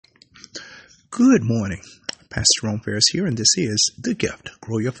Good morning. Pastor Ron Ferris here, and this is The Gift.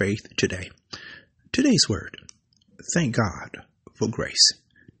 Grow your faith today. Today's word, thank God for grace.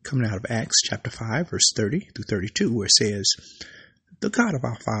 Coming out of Acts chapter 5, verse 30 through 32, where it says, "The God of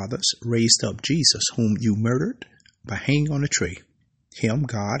our fathers raised up Jesus, whom you murdered by hanging on a tree. Him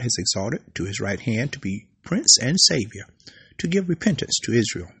God has exalted to his right hand to be Prince and Savior, to give repentance to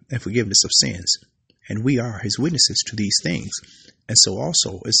Israel and forgiveness of sins. And we are his witnesses to these things. And so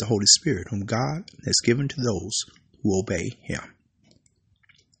also is the Holy Spirit, whom God has given to those who obey him."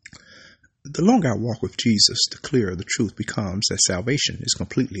 The longer I walk with Jesus, the clearer the truth becomes that salvation is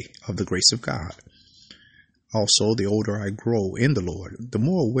completely of the grace of God. Also, the older I grow in the Lord, the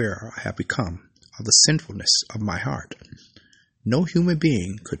more aware I have become of the sinfulness of my heart. No human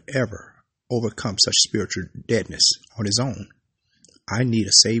being could ever overcome such spiritual deadness on his own. I need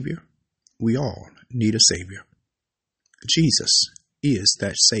a Savior. We all need a Savior. Jesus is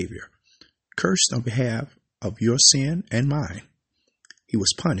that Savior, cursed on behalf of your sin and mine. He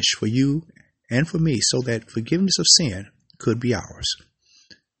was punished for you and for me so that forgiveness of sin could be ours.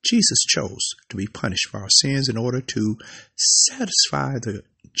 Jesus chose to be punished for our sins in order to satisfy the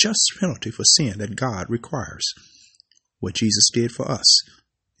just penalty for sin that God requires. What Jesus did for us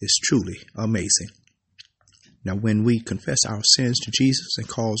is truly amazing. Now, when we confess our sins to Jesus and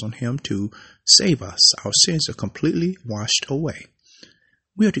calls on him to save us, our sins are completely washed away.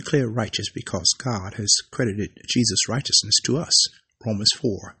 We are declared righteous because God has credited Jesus' righteousness to us. Romans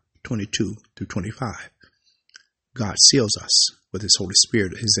 4:22 through 25. God seals us with his Holy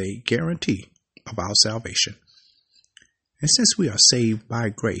Spirit as a guarantee of our salvation. And since we are saved by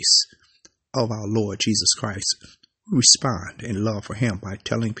grace of our Lord Jesus Christ, we respond in love for him by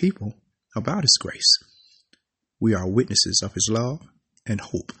telling people about his grace. We are witnesses of his love and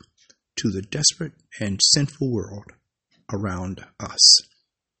hope to the desperate and sinful world around us.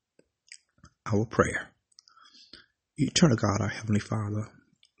 Our prayer. Eternal God, our Heavenly Father,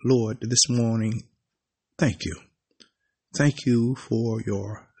 Lord, this morning, thank you. Thank you for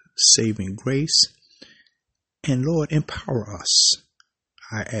your saving grace. And Lord, empower us,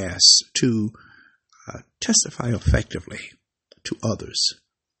 I ask, to testify effectively to others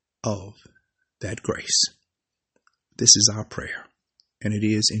of that grace. This is our prayer, and it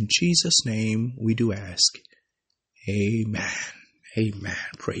is in Jesus' name we do ask. Amen. Amen.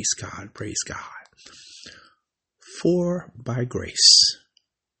 Praise God. Praise God. For by grace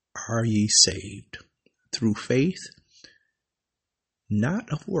are ye saved, through faith, not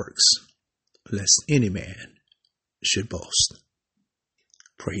of works, lest any man should boast.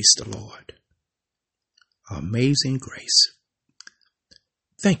 Praise the Lord. Amazing grace.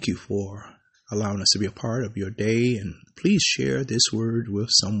 Thank you for allowing us to be a part of your day, and please share this word with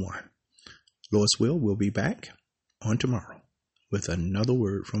someone. Lord's will, we'll be back on tomorrow with another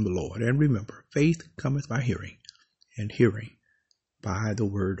word from the Lord. And remember, faith cometh by hearing, and hearing by the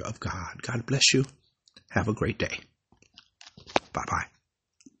word of God. God bless you. Have a great day. Bye-bye.